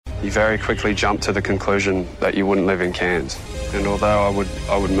you very quickly jump to the conclusion that you wouldn't live in Cairns. And although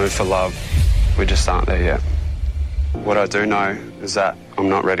I would move for love, we just aren't there yet. What I do know is that I'm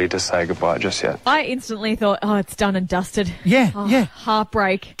not ready to say goodbye just yet. I instantly thought, oh, it's done and dusted. Yeah, oh, yeah.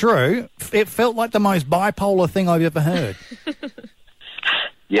 Heartbreak. Drew, it felt like the most bipolar thing I've ever heard.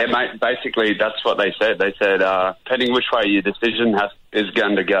 Yeah, mate, basically that's what they said. They said, depending which way your decision is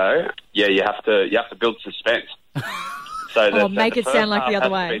going to go, yeah, you have to build suspense. So make it sound like the other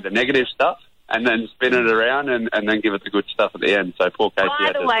way. To be the negative stuff, and then spin it around and then give it the good stuff at the end. So poor Casey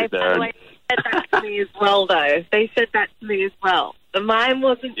had to sit there. They said that to me as well, though. They said that to me as well. But mine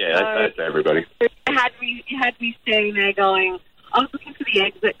wasn't. Yeah, they say it to everybody. You had me standing there going, I was looking for the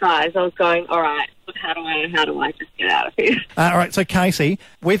exit, guys. I was going, all right, but how do I just get out of here? All right, so Casey,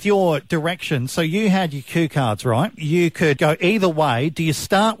 with your direction, so you had your cue cards, right? You could go either way. Do you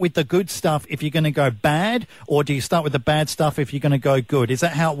start with the good stuff if you're going to go bad, or do you start with the bad stuff if you're going to go good? Is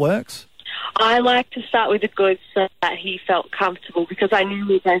that how it works? I like to start with the good so that he felt comfortable, because I knew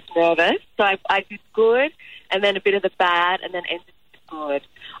we were both nervous. So I did good and then a bit of the bad and then ended with good.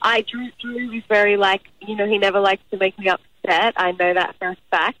 Drew was very he never likes to make me upset. I know that for a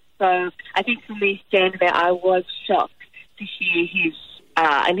fact. So I think for me standing there, I was shocked to hear his,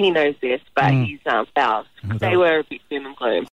 and he knows this, but his vows. They were a bit doom and gloom.